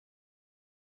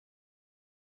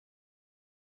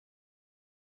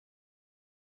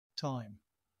time.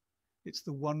 It's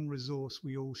the one resource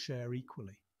we all share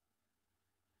equally.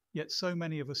 Yet so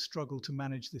many of us struggle to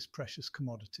manage this precious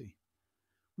commodity.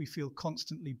 We feel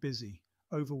constantly busy,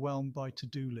 overwhelmed by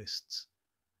to-do lists,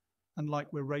 and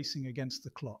like we're racing against the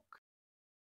clock.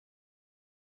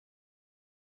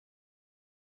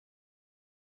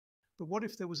 But what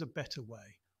if there was a better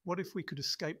way? What if we could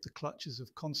escape the clutches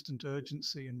of constant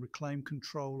urgency and reclaim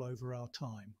control over our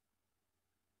time?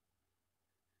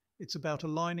 It's about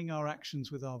aligning our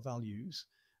actions with our values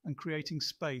and creating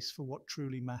space for what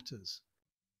truly matters.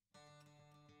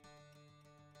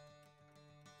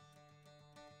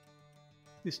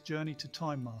 This journey to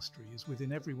time mastery is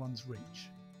within everyone's reach.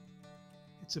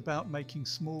 It's about making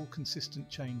small, consistent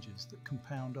changes that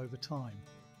compound over time,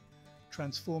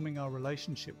 transforming our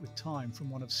relationship with time from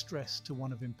one of stress to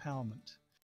one of empowerment.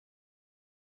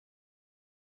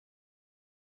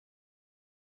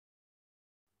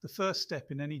 The first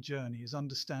step in any journey is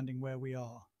understanding where we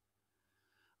are.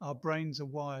 Our brains are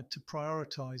wired to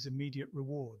prioritize immediate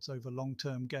rewards over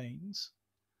long-term gains.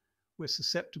 We're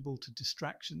susceptible to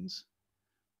distractions,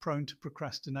 prone to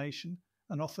procrastination,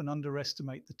 and often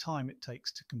underestimate the time it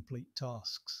takes to complete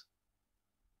tasks.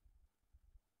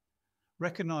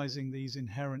 Recognizing these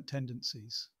inherent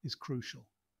tendencies is crucial.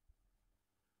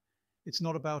 It's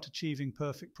not about achieving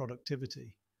perfect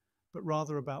productivity, but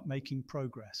rather about making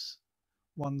progress,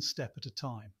 one step at a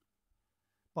time.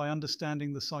 By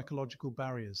understanding the psychological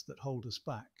barriers that hold us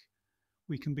back,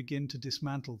 we can begin to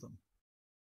dismantle them.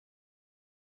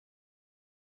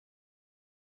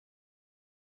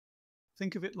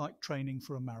 Think of it like training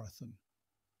for a marathon.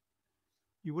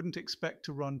 You wouldn't expect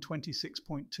to run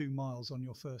 26.2 miles on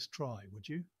your first try, would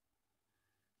you?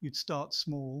 You'd start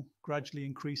small, gradually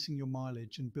increasing your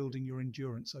mileage and building your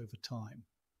endurance over time.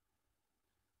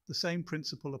 The same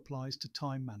principle applies to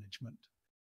time management.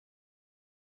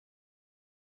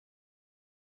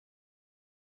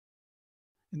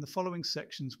 In the following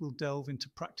sections, we'll delve into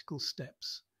practical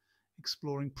steps,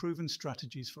 exploring proven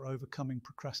strategies for overcoming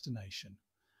procrastination,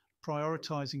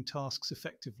 prioritizing tasks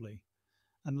effectively,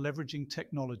 and leveraging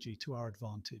technology to our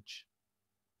advantage.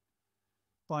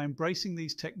 By embracing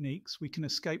these techniques, we can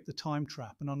escape the time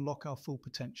trap and unlock our full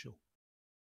potential.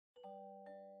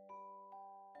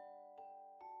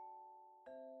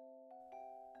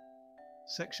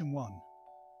 Section 1.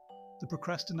 The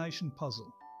procrastination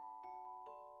puzzle.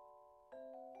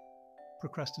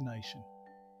 Procrastination.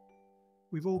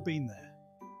 We've all been there,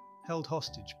 held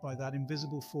hostage by that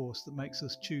invisible force that makes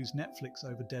us choose Netflix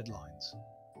over deadlines.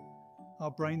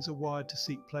 Our brains are wired to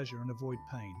seek pleasure and avoid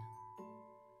pain.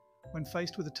 When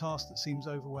faced with a task that seems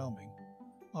overwhelming,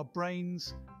 our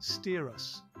brains steer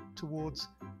us towards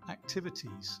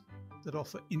activities that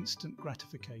offer instant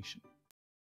gratification.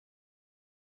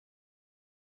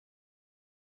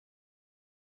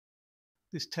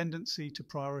 This tendency to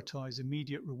prioritize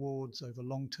immediate rewards over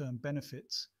long-term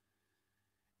benefits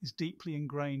is deeply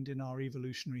ingrained in our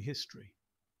evolutionary history.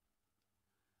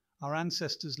 Our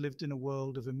ancestors lived in a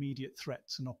world of immediate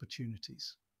threats and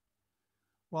opportunities.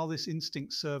 While this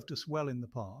instinct served us well in the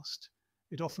past,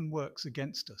 it often works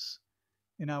against us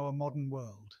in our modern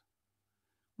world.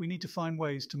 We need to find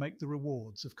ways to make the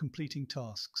rewards of completing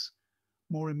tasks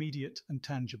more immediate and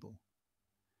tangible.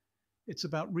 It's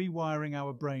about rewiring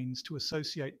our brains to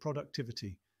associate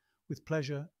productivity with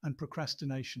pleasure and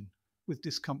procrastination with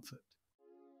discomfort.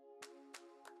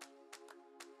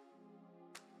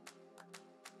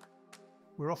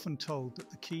 We're often told that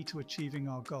the key to achieving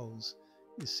our goals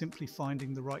is simply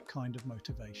finding the right kind of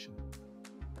motivation.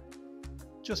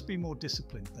 Just be more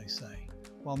disciplined, they say.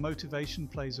 While motivation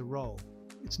plays a role,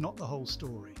 it's not the whole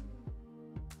story.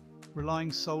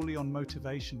 Relying solely on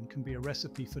motivation can be a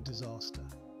recipe for disaster.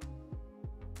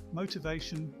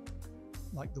 Motivation,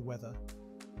 like the weather,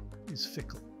 is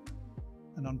fickle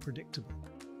and unpredictable.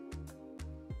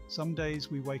 Some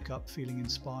days we wake up feeling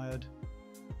inspired.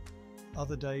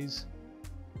 Other days,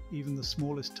 even the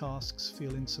smallest tasks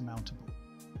feel insurmountable.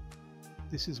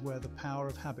 This is where the power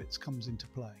of habits comes into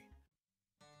play.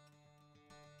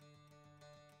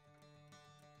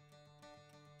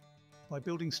 By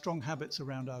building strong habits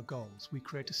around our goals, we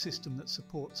create a system that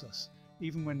supports us,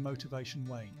 even when motivation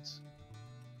wanes.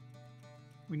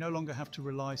 We no longer have to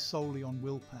rely solely on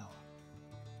willpower.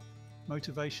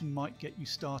 Motivation might get you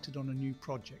started on a new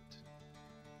project,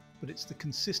 but it's the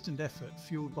consistent effort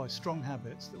fueled by strong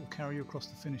habits that will carry you across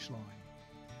the finish line.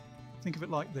 Think of it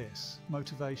like this: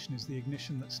 motivation is the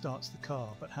ignition that starts the car,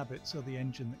 but habits are the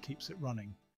engine that keeps it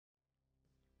running.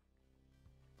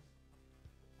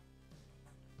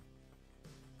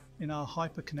 In our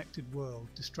hyper-connected world,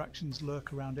 distractions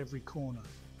lurk around every corner.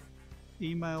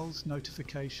 Emails,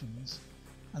 notifications,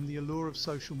 and the allure of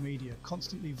social media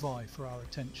constantly vie for our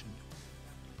attention.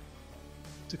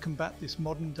 To combat this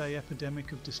modern-day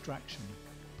epidemic of distraction,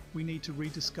 we need to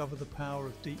rediscover the power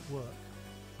of deep work.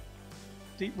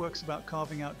 Deep work's about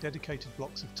carving out dedicated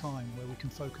blocks of time where we can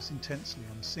focus intensely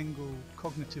on a single,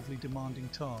 cognitively demanding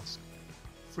task,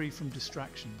 free from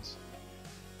distractions.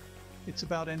 It's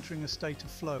about entering a state of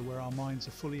flow where our minds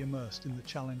are fully immersed in the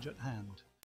challenge at hand.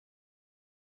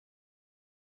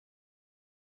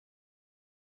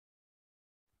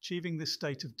 Achieving this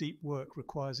state of deep work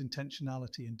requires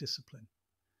intentionality and discipline.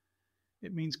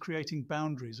 It means creating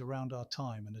boundaries around our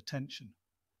time and attention,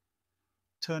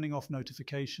 turning off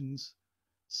notifications,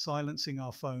 silencing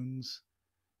our phones,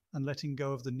 and letting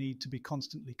go of the need to be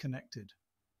constantly connected.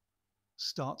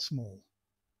 Start small.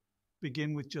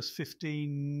 Begin with just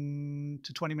 15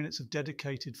 to 20 minutes of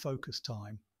dedicated focus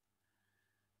time,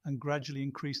 and gradually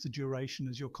increase the duration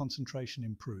as your concentration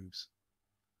improves.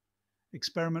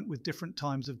 Experiment with different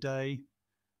times of day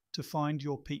to find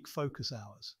your peak focus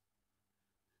hours.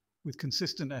 With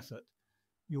consistent effort,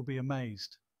 you'll be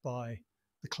amazed by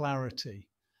the clarity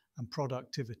and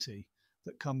productivity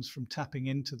that comes from tapping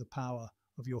into the power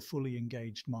of your fully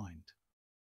engaged mind.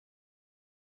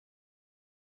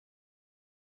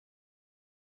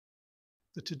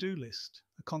 The to-do list,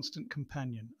 a constant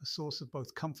companion, a source of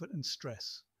both comfort and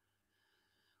stress.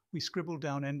 We scribble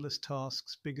down endless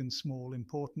tasks, big and small,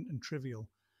 important and trivial,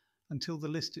 until the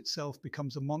list itself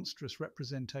becomes a monstrous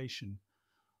representation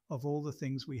of all the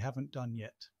things we haven't done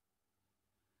yet.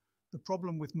 The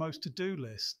problem with most to-do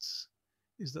lists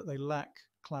is that they lack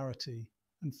clarity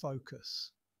and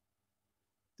focus.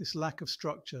 This lack of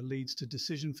structure leads to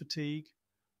decision fatigue,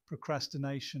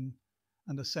 procrastination,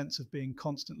 and a sense of being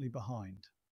constantly behind.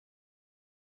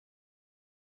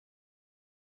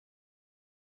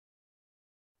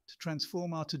 To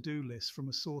transform our to-do list from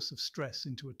a source of stress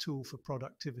into a tool for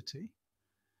productivity,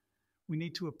 we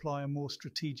need to apply a more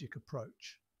strategic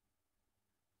approach.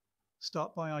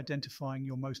 Start by identifying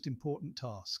your most important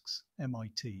tasks,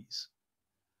 MITs,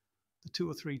 the 2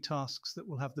 or 3 tasks that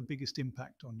will have the biggest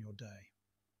impact on your day.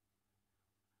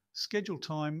 Schedule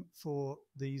time for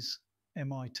these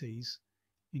MITs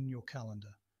in your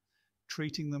calendar,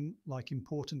 treating them like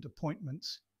important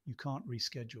appointments you can't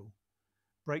reschedule.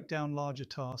 Break down larger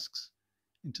tasks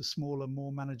into smaller,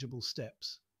 more manageable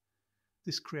steps.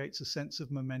 This creates a sense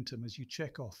of momentum as you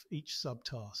check off each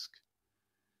subtask.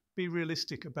 Be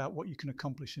realistic about what you can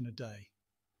accomplish in a day.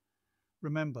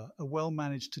 Remember, a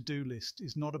well-managed to-do list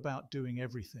is not about doing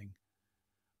everything,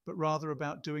 but rather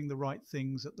about doing the right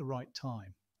things at the right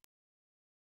time.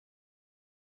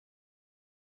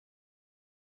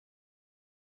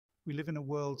 We live in a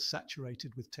world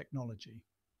saturated with technology.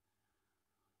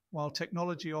 While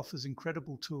technology offers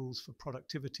incredible tools for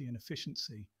productivity and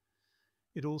efficiency,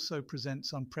 it also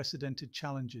presents unprecedented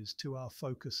challenges to our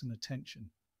focus and attention.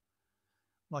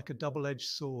 Like a double-edged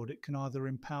sword, it can either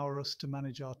empower us to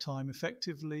manage our time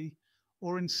effectively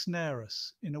or ensnare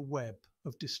us in a web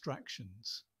of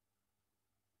distractions.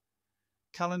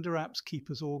 Calendar apps keep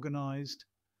us organized,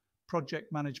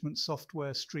 project management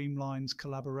software streamlines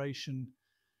collaboration,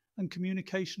 and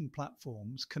communication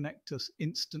platforms connect us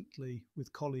instantly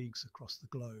with colleagues across the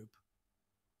globe.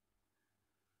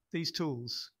 These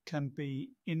tools can be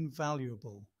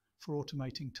invaluable for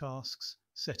automating tasks,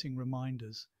 setting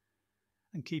reminders,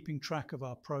 and keeping track of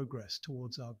our progress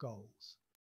towards our goals.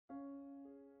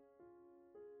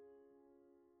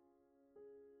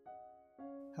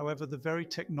 However, the very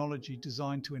technology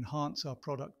designed to enhance our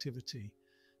productivity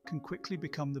can quickly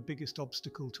become the biggest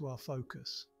obstacle to our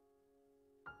focus.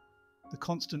 The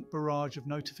constant barrage of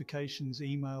notifications,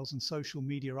 emails, and social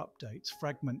media updates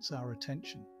fragments our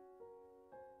attention.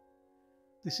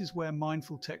 This is where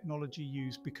mindful technology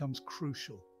use becomes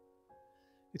crucial.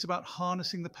 It's about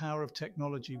harnessing the power of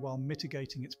technology while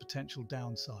mitigating its potential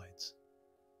downsides.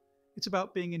 It's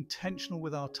about being intentional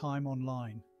with our time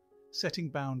online, setting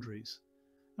boundaries,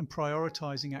 and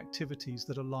prioritizing activities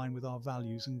that align with our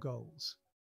values and goals.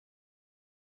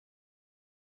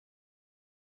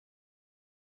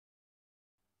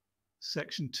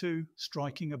 Section 2,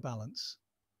 Striking a Balance.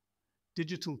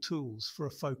 Digital Tools for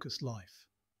a Focused Life.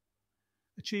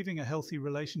 Achieving a healthy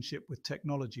relationship with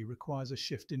technology requires a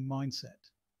shift in mindset.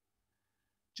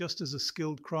 Just as a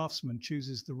skilled craftsman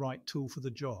chooses the right tool for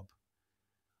the job,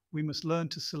 we must learn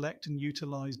to select and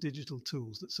utilize digital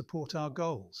tools that support our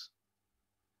goals.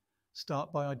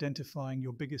 Start by identifying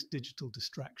your biggest digital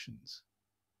distractions.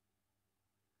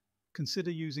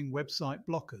 Consider using website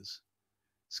blockers,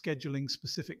 scheduling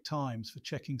specific times for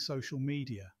checking social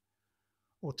media,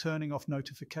 or turning off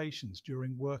notifications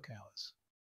during work hours.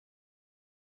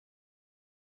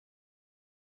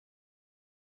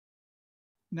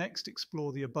 Next,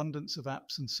 explore the abundance of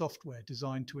apps and software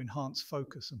designed to enhance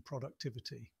focus and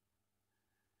productivity.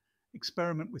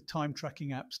 Experiment with time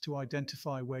tracking apps to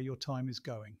identify where your time is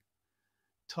going,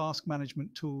 task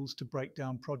management tools to break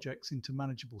down projects into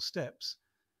manageable steps,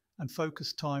 and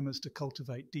focus timers to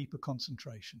cultivate deeper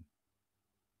concentration.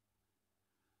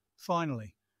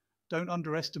 Finally, don't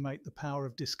underestimate the power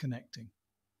of disconnecting.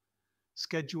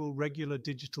 Schedule regular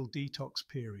digital detox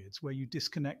periods where you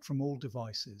disconnect from all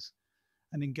devices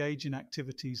and engage in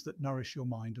activities that nourish your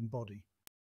mind and body.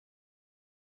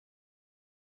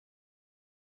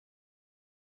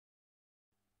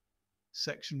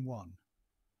 Section 1.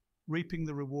 Reaping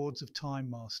the rewards of time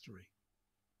mastery.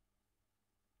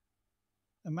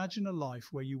 Imagine a life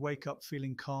where you wake up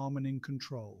feeling calm and in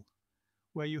control,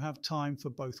 where you have time for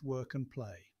both work and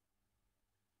play.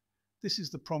 This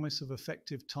is the promise of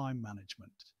effective time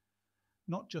management,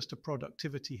 not just a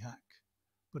productivity hack,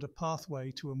 but a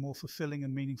pathway to a more fulfilling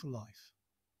and meaningful life.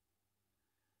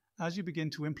 As you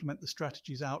begin to implement the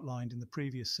strategies outlined in the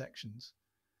previous sections,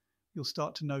 you'll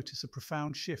start to notice a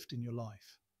profound shift in your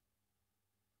life.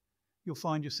 You'll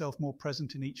find yourself more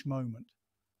present in each moment,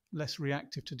 less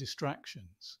reactive to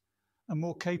distractions, and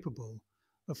more capable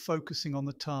of focusing on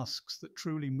the tasks that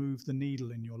truly move the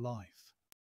needle in your life.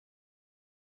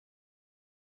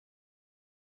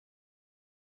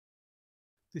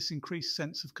 This increased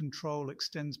sense of control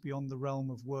extends beyond the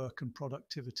realm of work and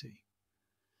productivity.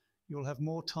 You'll have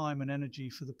more time and energy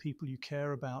for the people you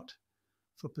care about,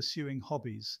 for pursuing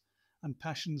hobbies and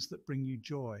passions that bring you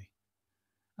joy,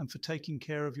 and for taking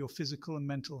care of your physical and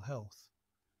mental health.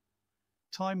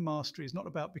 Time mastery is not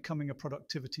about becoming a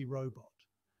productivity robot.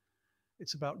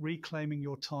 It's about reclaiming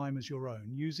your time as your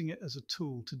own, using it as a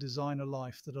tool to design a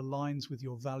life that aligns with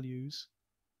your values,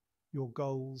 your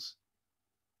goals,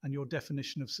 and your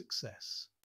definition of success.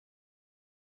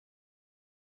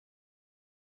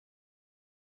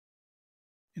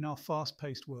 In our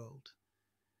fast-paced world,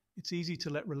 it's easy to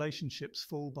let relationships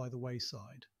fall by the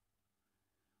wayside.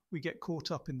 We get caught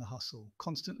up in the hustle,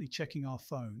 constantly checking our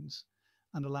phones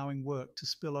and allowing work to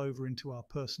spill over into our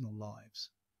personal lives.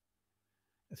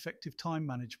 Effective time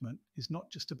management is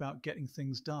not just about getting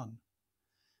things done.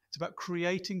 It's about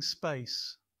creating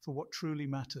space for what truly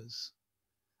matters,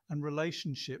 and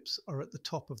relationships are at the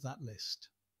top of that list.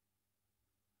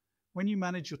 When you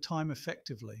manage your time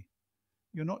effectively,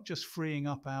 you're not just freeing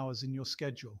up hours in your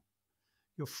schedule,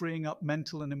 you're freeing up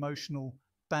mental and emotional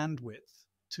bandwidth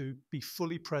to be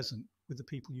fully present with the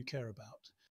people you care about.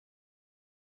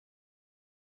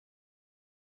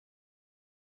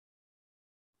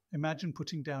 Imagine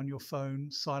putting down your phone,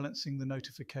 silencing the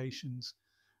notifications,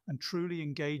 and truly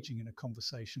engaging in a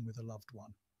conversation with a loved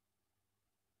one.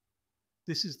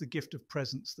 This is the gift of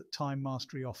presence that time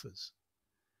mastery offers,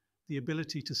 the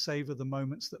ability to savor the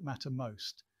moments that matter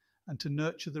most and to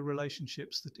nurture the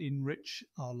relationships that enrich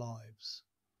our lives.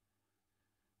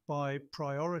 By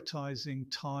prioritizing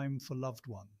time for loved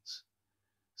ones,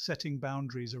 setting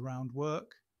boundaries around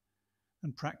work,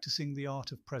 and practicing the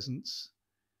art of presence,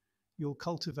 you'll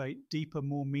cultivate deeper,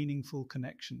 more meaningful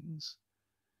connections.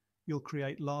 You'll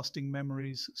create lasting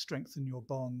memories, strengthen your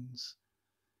bonds,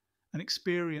 and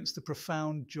experience the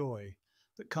profound joy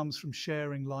that comes from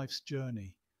sharing life's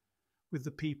journey with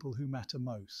the people who matter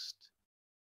most.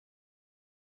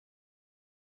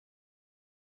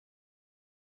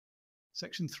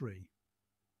 Section 3.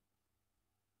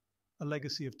 A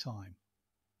legacy of time.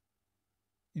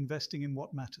 Investing in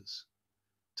what matters.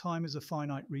 Time is a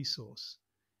finite resource.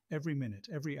 Every minute,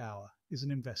 every hour is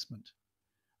an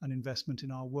investment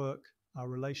in our work, our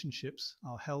relationships,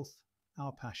 our health,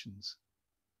 our passions.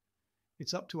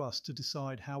 It's up to us to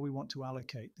decide how we want to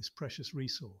allocate this precious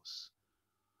resource,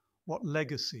 what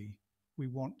legacy we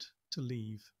want to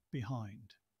leave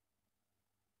behind.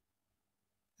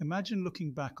 Imagine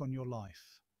looking back on your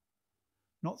life,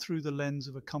 not through the lens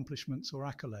of accomplishments or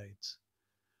accolades,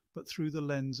 but through the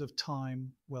lens of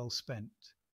time well spent.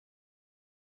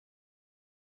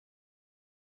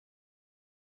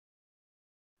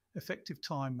 Effective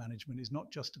time management is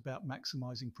not just about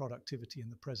maximizing productivity in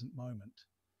the present moment.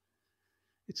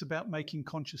 It's about making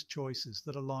conscious choices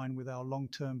that align with our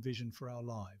long-term vision for our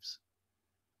lives.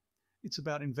 It's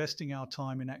about investing our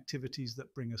time in activities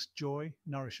that bring us joy,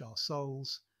 nourish our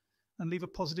souls, and leave a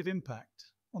positive impact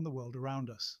on the world around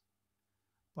us.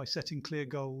 By setting clear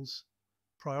goals,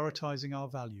 prioritizing our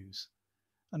values,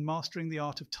 and mastering the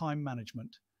art of time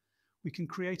management, we can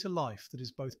create a life that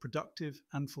is both productive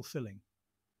and fulfilling.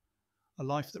 A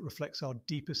life that reflects our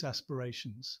deepest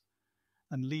aspirations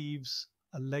and leaves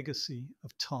a legacy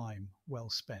of time well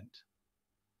spent.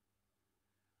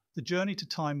 The journey to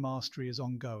time mastery is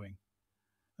ongoing,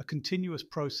 a continuous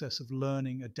process of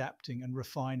learning, adapting, and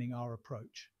refining our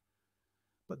approach.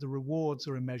 But the rewards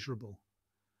are immeasurable,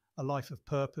 a life of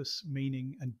purpose,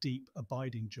 meaning, and deep,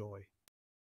 abiding joy.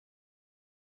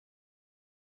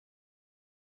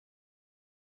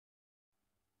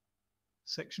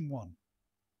 Section 1.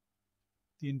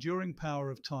 The enduring power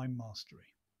of time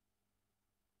mastery.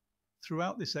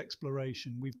 Throughout this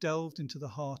exploration, we've delved into the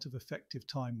heart of effective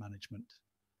time management,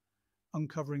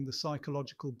 uncovering the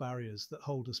psychological barriers that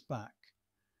hold us back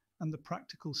and the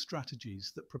practical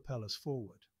strategies that propel us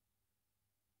forward.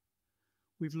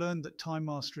 We've learned that time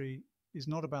mastery is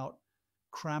not about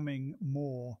cramming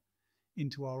more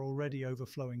into our already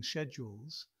overflowing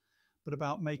schedules, but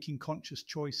about making conscious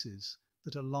choices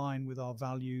that align with our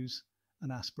values and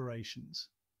aspirations.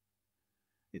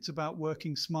 It's about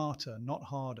working smarter, not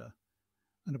harder,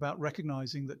 and about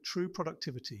recognizing that true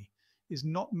productivity is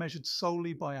not measured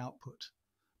solely by output,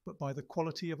 but by the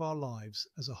quality of our lives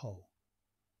as a whole.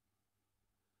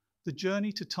 The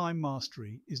journey to time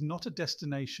mastery is not a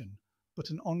destination, but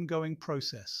an ongoing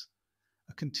process,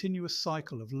 a continuous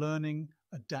cycle of learning,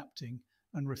 adapting,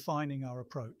 and refining our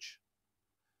approach.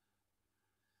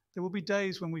 There will be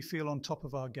days when we feel on top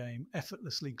of our game,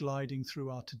 effortlessly gliding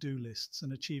through our to-do lists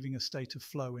and achieving a state of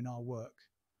flow in our work.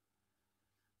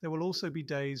 There will also be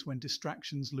days when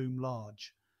distractions loom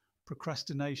large,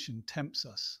 procrastination tempts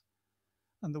us,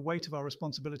 and the weight of our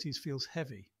responsibilities feels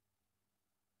heavy.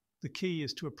 The key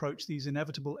is to approach these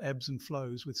inevitable ebbs and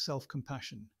flows with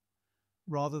self-compassion,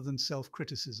 rather than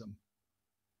self-criticism,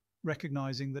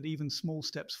 recognizing that even small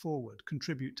steps forward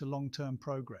contribute to long-term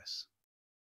progress.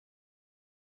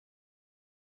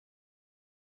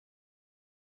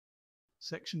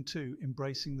 Section 2.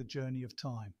 Embracing the journey of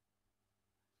time.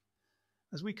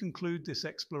 As we conclude this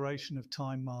exploration of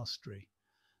time mastery,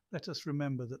 let us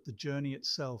remember that the journey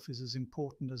itself is as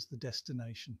important as the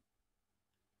destination.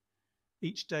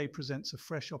 Each day presents a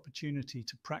fresh opportunity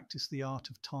to practice the art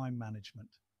of time management,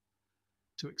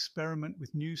 to experiment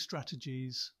with new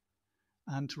strategies,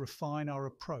 and to refine our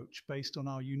approach based on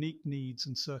our unique needs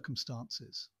and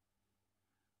circumstances.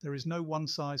 There is no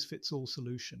one-size-fits-all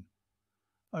solution,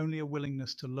 only a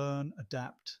willingness to learn,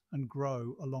 adapt, and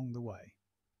grow along the way.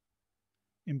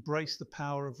 Embrace the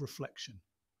power of reflection.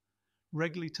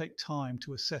 Regularly take time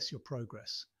to assess your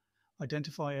progress,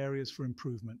 identify areas for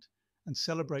improvement, and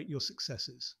celebrate your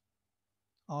successes.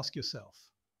 Ask yourself,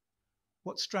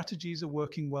 what strategies are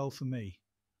working well for me?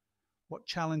 What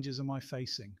challenges am I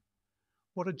facing?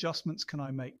 What adjustments can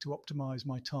I make to optimize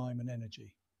my time and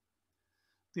energy?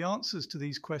 The answers to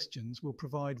these questions will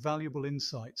provide valuable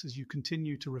insights as you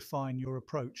continue to refine your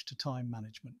approach to time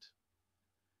management.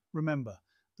 Remember,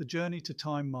 the journey to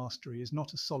time mastery is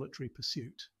not a solitary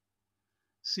pursuit.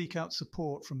 Seek out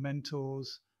support from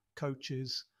mentors,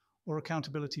 coaches, or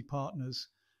accountability partners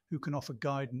who can offer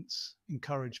guidance,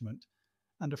 encouragement,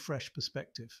 and a fresh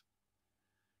perspective.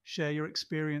 Share your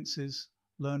experiences,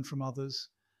 learn from others,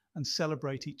 and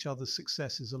celebrate each other's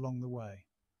successes along the way.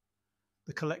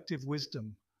 The collective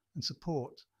wisdom and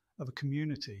support of a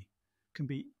community can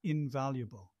be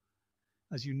invaluable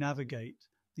as you navigate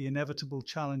the inevitable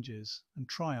challenges and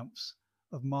triumphs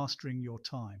of mastering your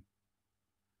time.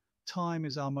 Time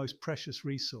is our most precious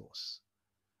resource,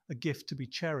 a gift to be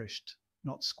cherished,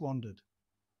 not squandered.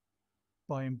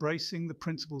 By embracing the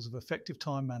principles of effective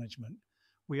time management,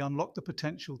 we unlock the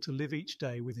potential to live each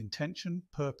day with intention,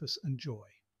 purpose, and joy.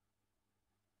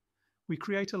 We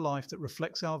create a life that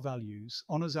reflects our values,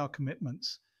 honors our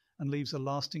commitments, and leaves a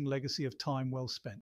lasting legacy of time well spent.